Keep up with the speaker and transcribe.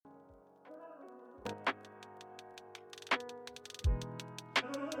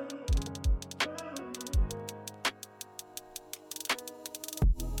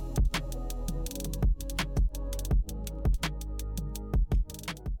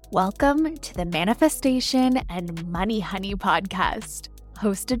Welcome to the Manifestation and Money Honey podcast.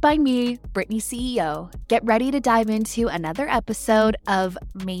 Hosted by me, Brittany CEO. Get ready to dive into another episode of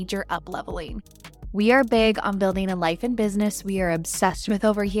Major Upleveling. We are big on building a life and business we are obsessed with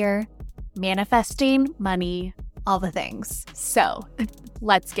over here. Manifesting, money, all the things. So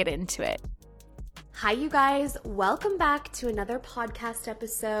let's get into it. Hi, you guys. Welcome back to another podcast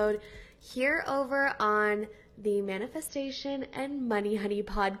episode here over on the Manifestation and Money Honey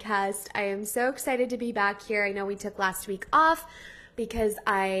podcast. I am so excited to be back here. I know we took last week off because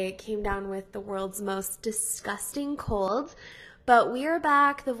I came down with the world's most disgusting cold, but we are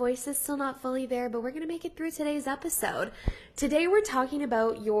back. The voice is still not fully there, but we're going to make it through today's episode. Today we're talking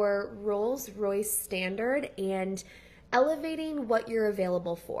about your Rolls-Royce standard and elevating what you're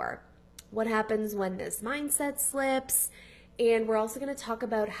available for. What happens when this mindset slips? And we're also going to talk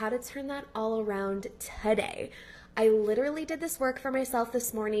about how to turn that all around today. I literally did this work for myself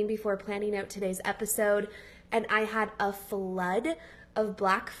this morning before planning out today's episode, and I had a flood of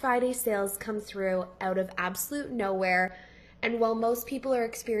Black Friday sales come through out of absolute nowhere. And while most people are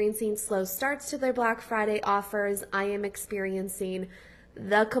experiencing slow starts to their Black Friday offers, I am experiencing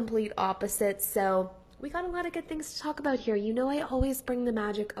the complete opposite. So we got a lot of good things to talk about here. You know, I always bring the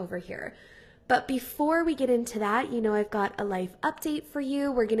magic over here. But before we get into that, you know, I've got a life update for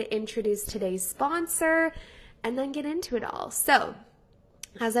you. We're going to introduce today's sponsor and then get into it all. So,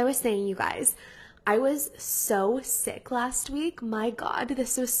 as I was saying, you guys, I was so sick last week. My God,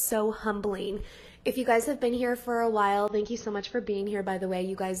 this was so humbling. If you guys have been here for a while, thank you so much for being here, by the way.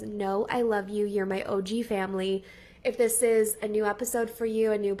 You guys know I love you. You're my OG family. If this is a new episode for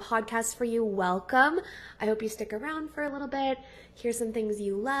you, a new podcast for you, welcome. I hope you stick around for a little bit, hear some things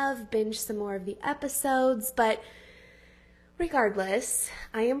you love, binge some more of the episodes. But regardless,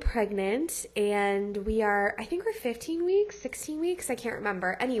 I am pregnant and I think we're 15 weeks, 16 weeks, I can't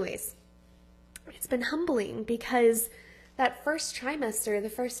remember. Anyways, it's been humbling because that first trimester,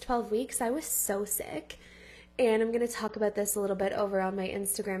 the first 12 weeks, I was so sick. And I'm going to talk about this a little bit over on my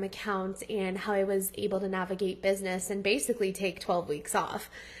Instagram account and how I was able to navigate business and basically take 12 weeks off.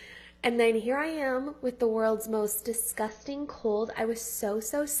 And then here I am with the world's most disgusting cold. I was so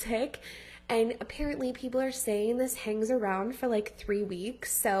sick. And apparently people are saying this hangs around for like 3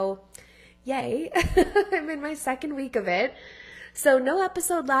 weeks. So yay, I'm in my second week of it. So no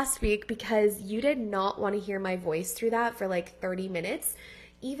episode last week because you did not want to hear my voice through that for like 30 minutes.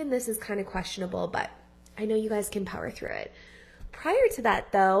 Even this is kind of questionable, but I know you guys can power through it. Prior to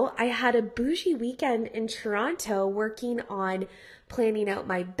that, though, I had a bougie weekend in Toronto working on planning out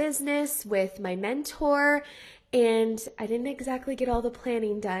my business with my mentor, and I didn't exactly get all the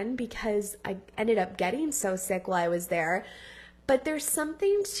planning done because I ended up getting so sick while I was there. But there's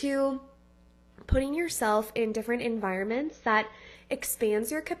something to putting yourself in different environments that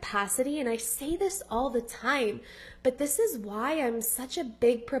expands your capacity, and I say this all the time, but this is why I'm such a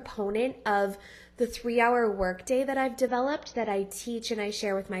big proponent of the 3-hour workday that I've developed, that I teach and I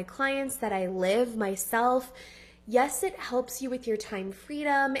share with my clients, that I live myself. Yes, it helps you with your time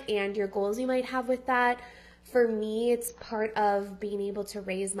freedom and your goals you might have with that. For me, it's part of being able to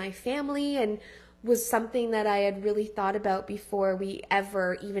raise my family and was something that I had really thought about before we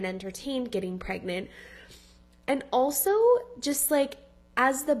ever even entertained getting pregnant. And also, just like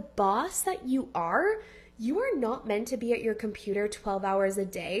as the boss that you are not meant to be at your computer 12 hours a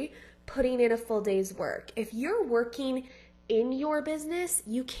day putting in a full day's work. If you're working in your business,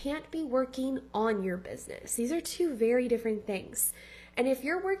 you can't be working on your business. These are two very different things. And if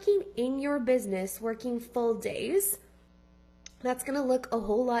you're working in your business, working full days, that's going to look a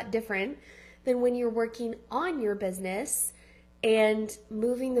whole lot different than when you're working on your business and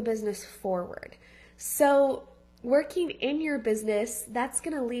moving the business forward. So working in your business, that's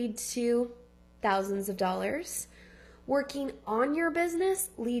going to lead to thousands of dollars. Working on your business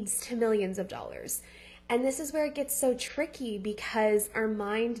leads to millions of dollars. And this is where it gets so tricky because our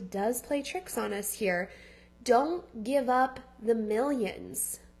mind does play tricks on us here. Don't give up the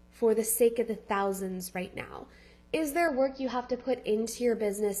millions for the sake of the thousands right now. Is there work you have to put into your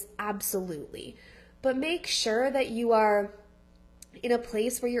business? Absolutely. But make sure that you are in a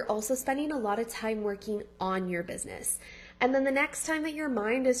place where you're also spending a lot of time working on your business. And then the next time that your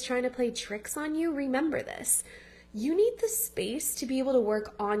mind is trying to play tricks on you, remember this. You need the space to be able to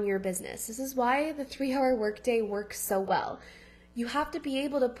work on your business. This is why the 3-hour workday works so well. You have to be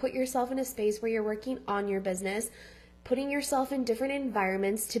able to put yourself in a space where you're working on your business, putting yourself in different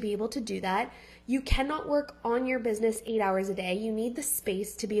environments to be able to do that. You cannot work on your business 8 hours a day. You need the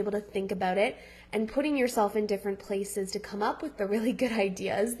space to be able to think about it and putting yourself in different places to come up with the really good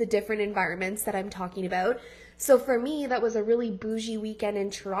ideas, the different environments that I'm talking about. So for me, that was a really bougie weekend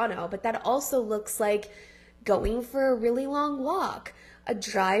in Toronto, but that also looks like going for a really long walk, a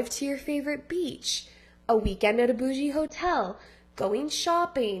drive to your favorite beach, a weekend at a bougie hotel, going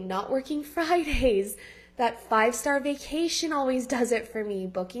shopping, not working Fridays. That 5-star vacation always does it for me,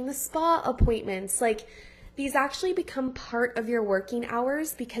 booking the spa appointments. Like, these actually become part of your working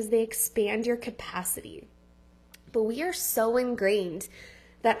hours because they expand your capacity. But we are so ingrained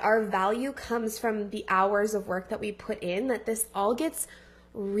that our value comes from the hours of work that we put in, that this all gets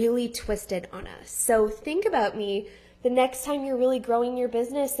really twisted on us. So think about me the next time you're really growing your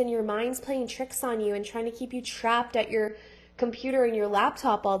business and your mind's playing tricks on you and trying to keep you trapped at your computer and your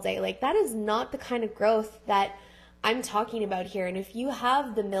laptop all day. Like, that is not the kind of growth that I'm talking about here. And if you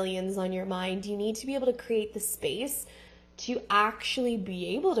have the millions on your mind, you need to be able to create the space to actually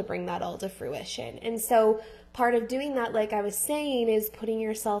be able to bring that all to fruition. And so part of doing that, like I was saying, is putting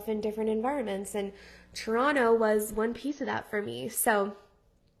yourself in different environments. And Toronto was one piece of that for me. So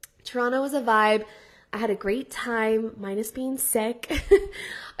Toronto was a vibe. I had a great time, minus being sick.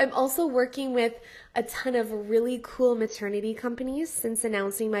 I'm also working with a ton of really cool maternity companies since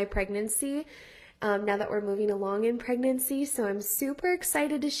announcing my pregnancy, now that we're moving along in pregnancy. So I'm super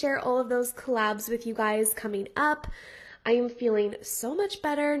excited to share all of those collabs with you guys coming up. I am feeling so much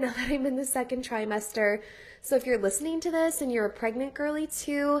better now that I'm in the second trimester. So if you're listening to this and you're a pregnant girly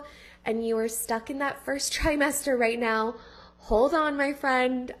too, and you are stuck in that first trimester right now, hold on, my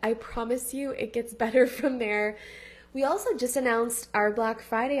friend. I promise you it gets better from there. We also just announced our Black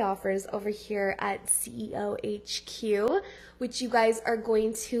Friday offers over here at CEO HQ, which you guys are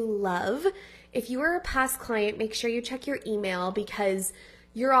going to love. If you are a past client, make sure you check your email because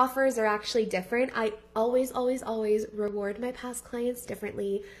your offers are actually different. I always reward my past clients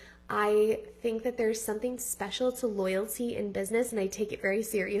differently. I think that there's something special to loyalty in business, and I take it very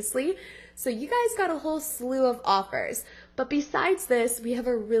seriously. So you guys got a whole slew of offers. But besides this, we have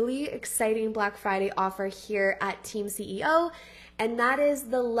a really exciting Black Friday offer here at Team CEO, and that is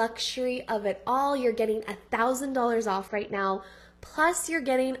the luxury of it all. You're getting $1,000 off right now, plus you're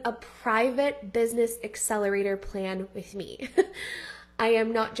getting a private business accelerator plan with me. I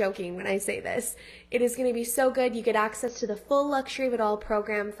am not joking when I say this. It is going to be so good. You get access to the full Luxury of It All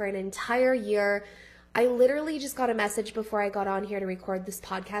program for an entire year. I literally just got a message before I got on here to record this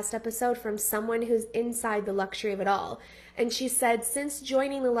podcast episode from someone who's inside the Luxury of It All. And she said since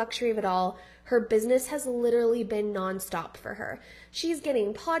joining the Luxury of It All, her business has literally been nonstop for her. She's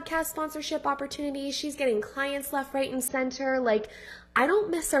getting podcast sponsorship opportunities. She's getting clients left, right, and center. Like, I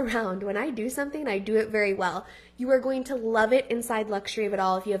don't mess around. When I do something, I do it very well. You are going to love it inside Luxury of It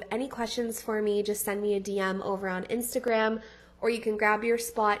All. If you have any questions for me, just send me a DM over on Instagram, or you can grab your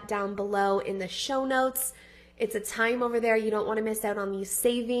spot down below in the show notes. It's a time over there. You don't want to miss out on these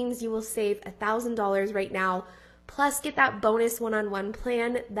savings. You will save $1,000 right now. Plus, get that bonus one-on-one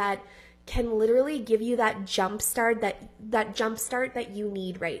plan that can literally give you that jump start that you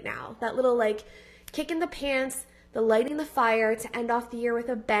need right now. That little like kick in the pants, the lighting the fire to end off the year with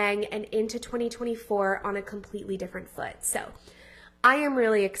a bang and into 2024 on a completely different foot. So I am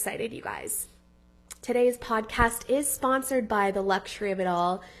really excited, you guys. Today's podcast is sponsored by the Luxury of It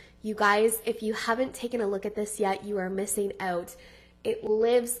All. You guys, if you haven't taken a look at this yet, you are missing out. It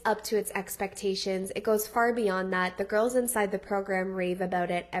lives up to its expectations. It goes far beyond that. The girls inside the program rave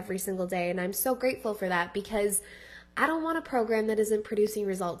about it every single day, and I'm so grateful for that because I don't want a program that isn't producing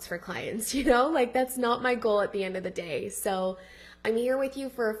results for clients, you know? Like, that's not my goal at the end of the day. So I'm here with you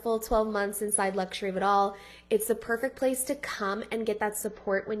for a full 12 months inside Luxury of It All. It's the perfect place to come and get that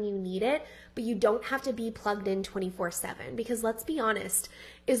support when you need it, but you don't have to be plugged in 24/7 because let's be honest,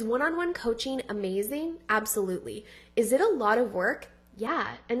 is one-on-one coaching amazing? Absolutely. Is it a lot of work?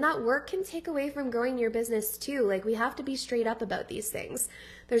 Yeah, and that work can take away from growing your business too. Like, we have to be straight up about these things.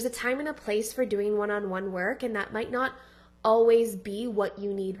 There's a time and a place for doing one-on-one work, and that might not always be what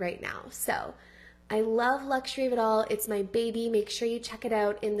you need right now. So I love Luxury of It All. It's my baby. Make sure you check it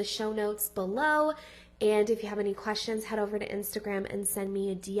out in the show notes below. And if you have any questions, head over to Instagram and send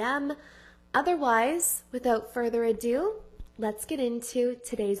me a DM. Otherwise, without further ado, let's get into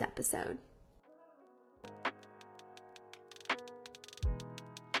today's episode.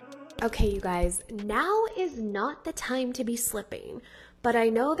 Okay, you guys, now is not the time to be slipping, but I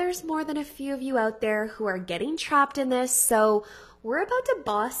know there's more than a few of you out there who are getting trapped in this, so we're about to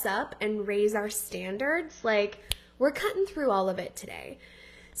boss up and raise our standards. Like, we're cutting through all of it today.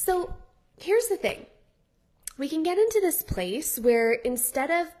 So here's the thing. We can get into this place where instead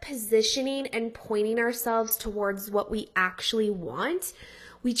of positioning and pointing ourselves towards what we actually want,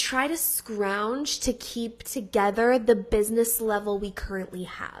 we try to scrounge to keep together the business level we currently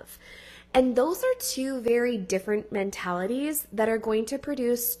have. And those are two very different mentalities that are going to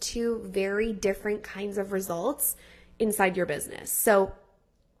produce two very different kinds of results inside your business. So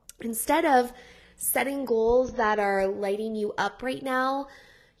instead of setting goals that are lighting you up right now,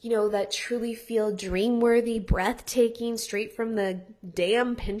 that truly feel dream-worthy, breathtaking, straight from the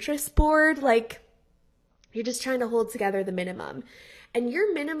damn Pinterest board, like you're just trying to hold together the minimum. And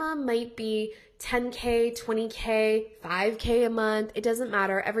your minimum might be 10K, 20K, 5K a month. It doesn't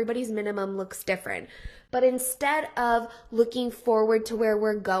matter. Everybody's minimum looks different. But instead of looking forward to where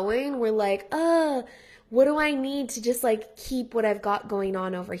we're going, we're like, what do I need to just keep what I've got going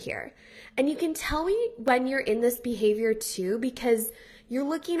on over here? And you can tell me when you're in this behavior too, because you're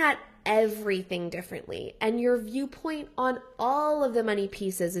looking at everything differently and your viewpoint on all of the money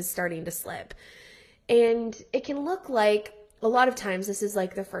pieces is starting to slip. And it can look like, a lot of times this is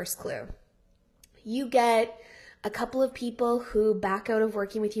the first clue. You get a couple of people who back out of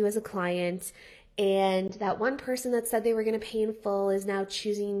working with you as a client, and that one person that said they were going to pay in full is now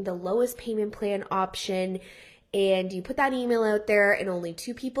choosing the lowest payment plan option, and you put that email out there and only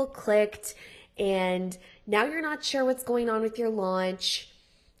 2 people clicked, and now you're not sure what's going on with your launch,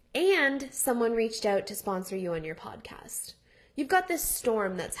 and someone reached out to sponsor you on your podcast. You've got this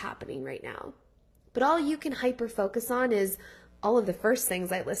storm that's happening right now. But all you can hyper focus on is all of the first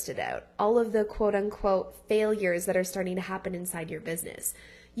things I listed out, all of the quote unquote failures that are starting to happen inside your business.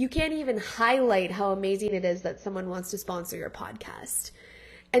 You can't even highlight how amazing it is that someone wants to sponsor your podcast.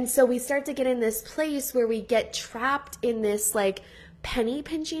 And so we start to get in this place where we get trapped in this penny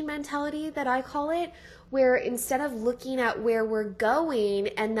pinching mentality that I call it, where instead of looking at where we're going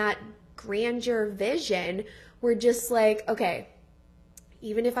and that grandeur vision, we're just okay,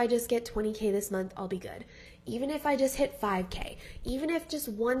 even if I just get 20K this month, I'll be good. Even if I just hit 5K, even if just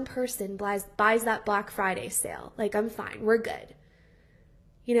one person buys that Black Friday sale, I'm fine, we're good.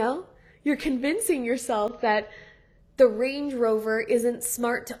 You're convincing yourself that the Range Rover isn't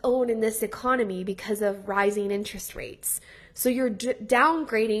smart to own in this economy because of rising interest rates. So you're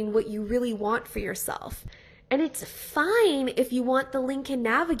downgrading what you really want for yourself. And it's fine if you want the Lincoln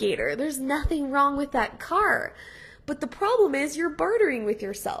Navigator. There's nothing wrong with that car. But the problem is you're bartering with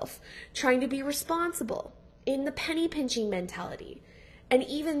yourself, trying to be responsible in the penny pinching mentality. And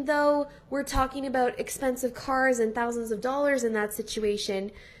even though we're talking about expensive cars and thousands of dollars in that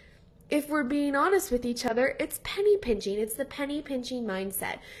situation, if we're being honest with each other, it's penny pinching. It's the penny pinching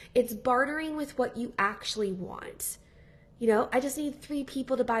mindset. It's bartering with what you actually want. I just need 3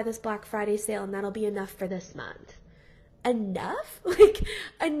 people to buy this Black Friday sale and that'll be enough for this month. Enough?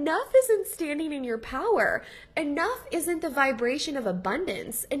 Enough isn't standing in your power. Enough isn't the vibration of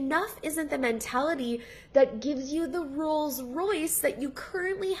abundance. Enough isn't the mentality that gives you the Rolls Royce that you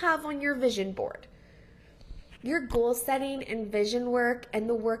currently have on your vision board. Your goal setting and vision work and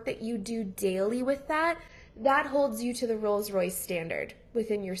the work that you do daily with that holds you to the Rolls Royce standard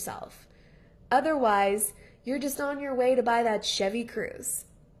within yourself. Otherwise, you're just on your way to buy that Chevy Cruz.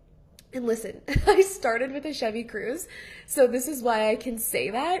 And listen, I started with a Chevy Cruz, so this is why I can say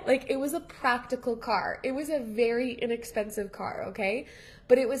that. It was a practical car. It was a very inexpensive car, okay?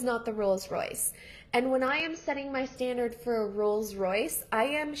 But it was not the Rolls Royce. And when I am setting my standard for a Rolls Royce, I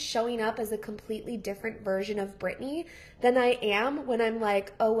am showing up as a completely different version of Brittany than I am when I'm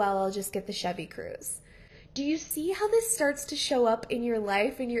oh, well, I'll just get the Chevy Cruz. Do you see how this starts to show up in your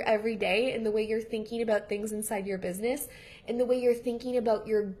life, in your everyday, in the way you're thinking about things inside your business, in the way you're thinking about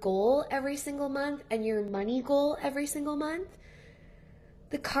your goal every single month and your money goal every single month?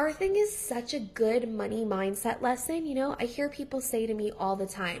 The car thing is such a good money mindset lesson. I hear people say to me all the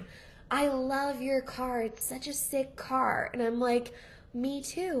time, I love your car. It's such a sick car. And I'm like, me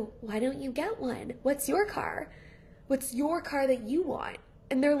too. Why don't you get one? What's your car? What's your car that you want?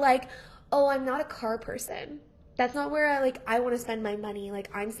 And they're like, oh, I'm not a car person. That's not where I want to spend my money.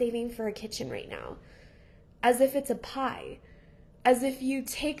 I'm saving for a kitchen right now. As if it's a pie. As if you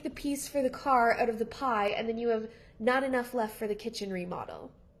take the piece for the car out of the pie and then you have not enough left for the kitchen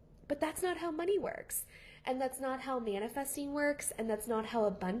remodel. But that's not how money works. And that's not how manifesting works. And that's not how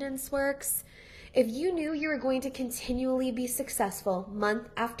abundance works. If you knew you were going to continually be successful month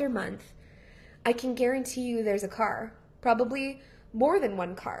after month, I can guarantee you there's a car, probably more than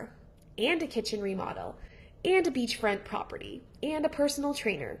one car, and a kitchen remodel, and a beachfront property, and a personal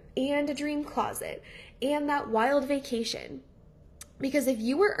trainer, and a dream closet, and that wild vacation. Because if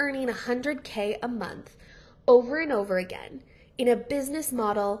you were earning $100K a month over and over again in a business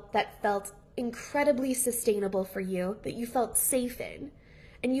model that felt incredibly sustainable for you, that you felt safe in,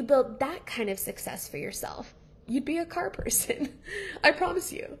 and you built that kind of success for yourself, you'd be a car person. I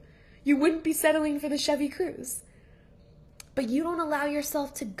promise you. You wouldn't be settling for the Chevy Cruz. But you don't allow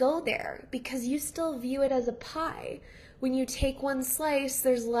yourself to go there because you still view it as a pie. When you take one slice,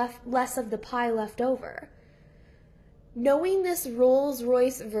 there's less of the pie left over. Knowing this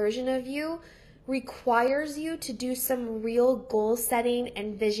Rolls-Royce version of you requires you to do some real goal setting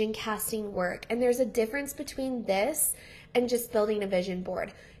and vision casting work. And there's a difference between this and just building a vision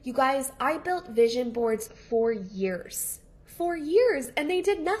board. You guys, I built vision boards for years. For years, and they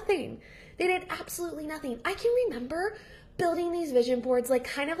did nothing. They did absolutely nothing. I can remember building these vision boards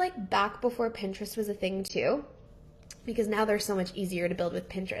kind of back before Pinterest was a thing too, because now they're so much easier to build with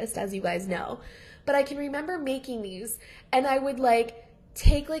Pinterest, as you guys know. But I can remember making these, and I would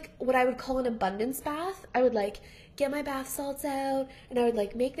take what I would call an abundance bath. I would get my bath salts out, and I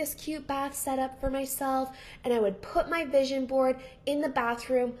would make this cute bath setup for myself, and I would put my vision board in the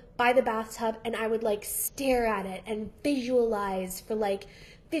bathroom by the bathtub, and I would stare at it and visualize for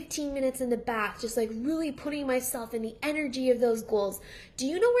 15 minutes in the bath, just really putting myself in the energy of those goals. Do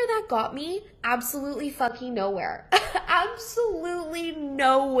you know where that got me? Absolutely fucking nowhere. Absolutely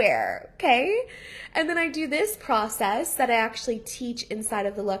nowhere, okay? And then I do this process that I actually teach inside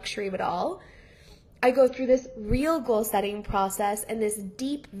of the Luxury of It All. I go through this real goal setting process and this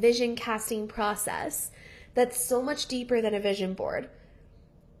deep vision casting process that's so much deeper than a vision board.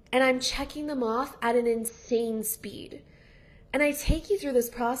 And I'm checking them off at an insane speed. And I take you through this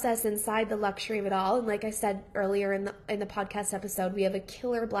process inside the Luxury of It All. And like I said earlier in the podcast episode, we have a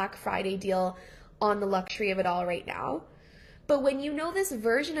killer Black Friday deal on the Luxury of It All right now. But when you know this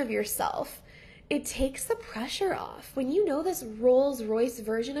version of yourself, it takes the pressure off. When you know this Rolls-Royce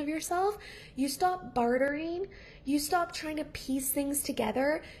version of yourself, you stop bartering. You stop trying to piece things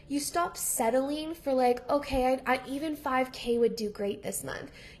together. You stop settling for okay, I even 5K would do great this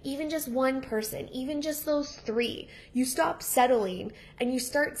month. Even just one person, even just those 3. You stop settling and you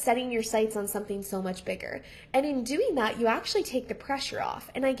start setting your sights on something so much bigger. And in doing that, you actually take the pressure off.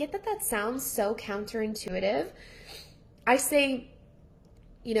 And I get that sounds so counterintuitive. I say,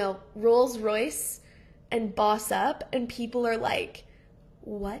 Rolls-Royce and boss up, and people are like,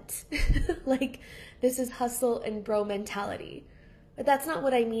 what? This is hustle and bro mentality. But that's not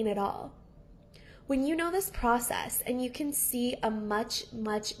what I mean at all. When you know this process and you can see a much,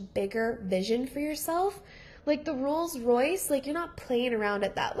 much bigger vision for yourself, the Rolls-Royce, you're not playing around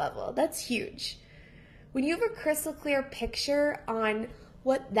at that level. That's huge. When you have a crystal clear picture on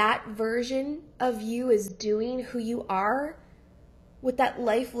what that version of you is doing, who you are, what that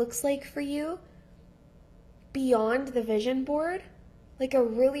life looks like for you, beyond the vision board, a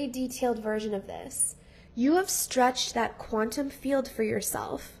really detailed version of this, you have stretched that quantum field for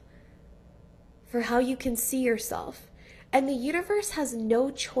yourself, for how you can see yourself. And the universe has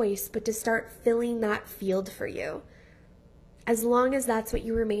no choice but to start filling that field for you, as long as that's what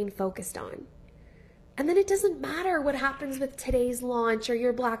you remain focused on. And then it doesn't matter what happens with today's launch or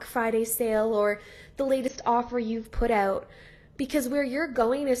your Black Friday sale or the latest offer you've put out, because where you're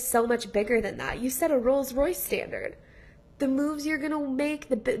going is so much bigger than that. You set a Rolls-Royce standard. The moves you're going to make,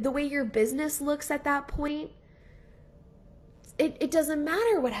 the way your business looks at that point, it doesn't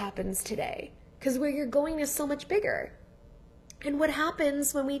matter what happens today, because where you're going is so much bigger. And what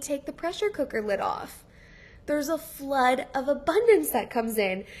happens when we take the pressure cooker lid off? There's a flood of abundance that comes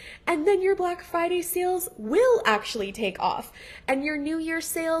in, and then your Black Friday sales will actually take off, and your New Year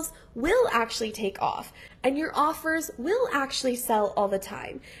sales will actually take off, and your offers will actually sell all the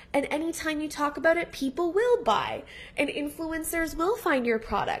time. And anytime you talk about it, people will buy, and influencers will find your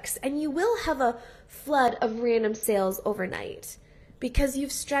products, and you will have a flood of random sales overnight because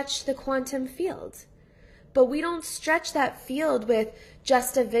you've stretched the quantum field. But we don't stretch that field with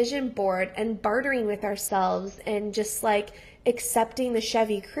just a vision board and bartering with ourselves and just accepting the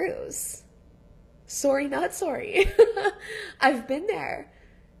Chevy Cruz. Sorry, not sorry. I've been there.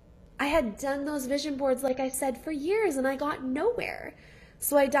 I had done those vision boards, like I said, for years, and I got nowhere.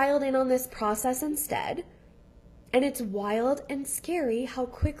 So I dialed in on this process instead. And it's wild and scary how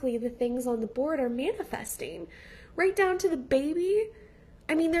quickly the things on the board are manifesting. Right down to the baby.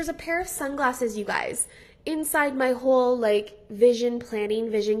 I mean, there's a pair of sunglasses, you guys, inside my whole vision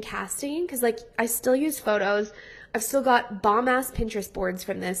planning, vision casting, because I still use photos. I've still got bomb ass Pinterest boards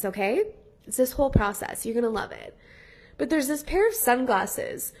from this, okay? It's this whole process. You're going to love it. But there's this pair of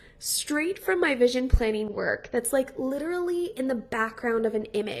sunglasses straight from my vision planning work that's literally in the background of an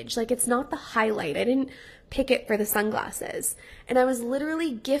image. It's not the highlight. I didn't pick it for the sunglasses. And I was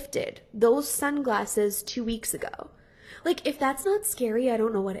literally gifted those sunglasses 2 weeks ago. If that's not scary, I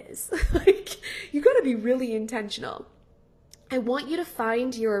don't know what is. You got to be really intentional. I want you to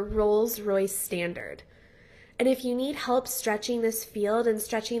find your Rolls-Royce standard. And if you need help stretching this field and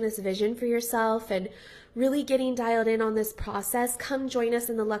stretching this vision for yourself and really getting dialed in on this process, come join us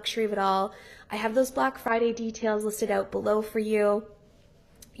in the luxury of it all. I have those Black Friday details listed out below for you.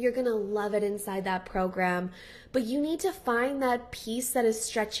 You're going to love it inside that program, but you need to find that piece that is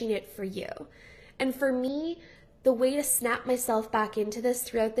stretching it for you. And for me, the way to snap myself back into this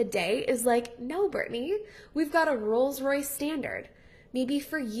throughout the day is like, no, Brittany, we've got a Rolls-Royce standard. Maybe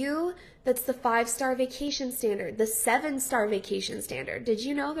for you, that's the 5-star vacation standard, the 7-star vacation standard. Did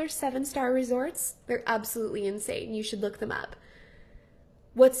you know there's 7-star resorts? They're absolutely insane. You should look them up.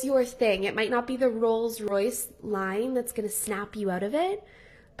 What's your thing? It might not be the Rolls-Royce line that's going to snap you out of it,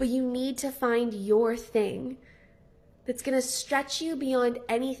 but you need to find your thing that's going to stretch you beyond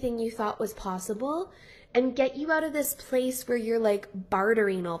anything you thought was possible and get you out of this place where you're like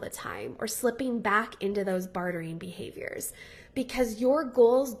bartering all the time or slipping back into those bartering behaviors. Because your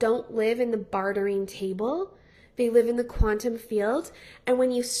goals don't live in the bartering table. They live in the quantum field. And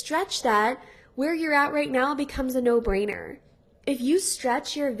when you stretch that, where you're at right now becomes a no-brainer. If you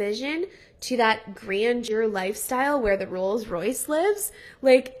stretch your vision to that grandeur lifestyle where the Rolls-Royce lives,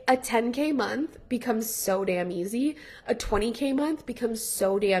 like a 10K month becomes so damn easy. A 20K month becomes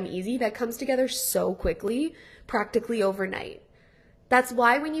so damn easy. That comes together so quickly, practically overnight. That's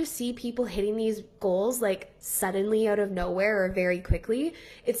why when you see people hitting these goals like suddenly out of nowhere or very quickly,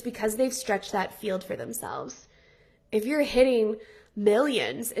 it's because they've stretched that field for themselves. If you're hitting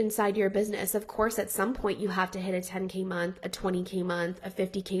millions inside your business, of course, at some point you have to hit a 10K month, a 20K month, a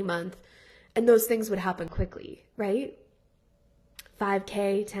 50K month, and those things would happen quickly, right?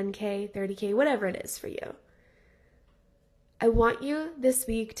 5K, 10K, 30K, whatever it is for you. I want you this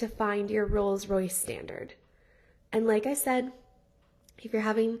week to find your Rolls-Royce standard. And like I said, if you're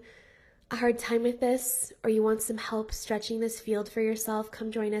having a hard time with this or you want some help stretching this field for yourself,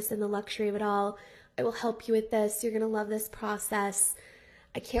 come join us in the luxury of it all. I will help you with this. You're going to love this process.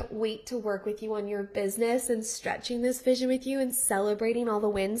 I can't wait to work with you on your business and stretching this vision with you and celebrating all the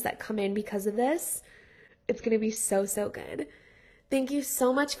wins that come in because of this. It's going to be so, so good. Thank you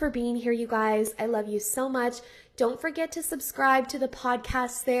so much for being here, you guys. I love you so much. Don't forget to subscribe to the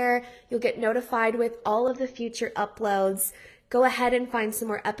podcast there. You'll get notified with all of the future uploads. Go ahead and find some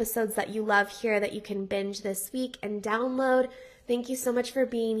more episodes that you love here that you can binge this week and download. Thank you so much for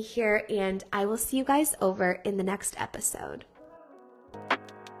being here, and I will see you guys over in the next episode.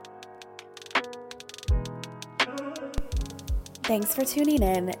 Thanks for tuning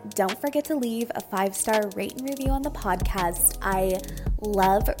in. Don't forget to leave a 5-star rate and review on the podcast. I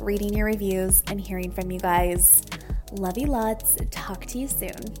love reading your reviews and hearing from you guys. Love you lots. Talk to you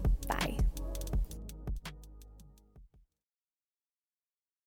soon.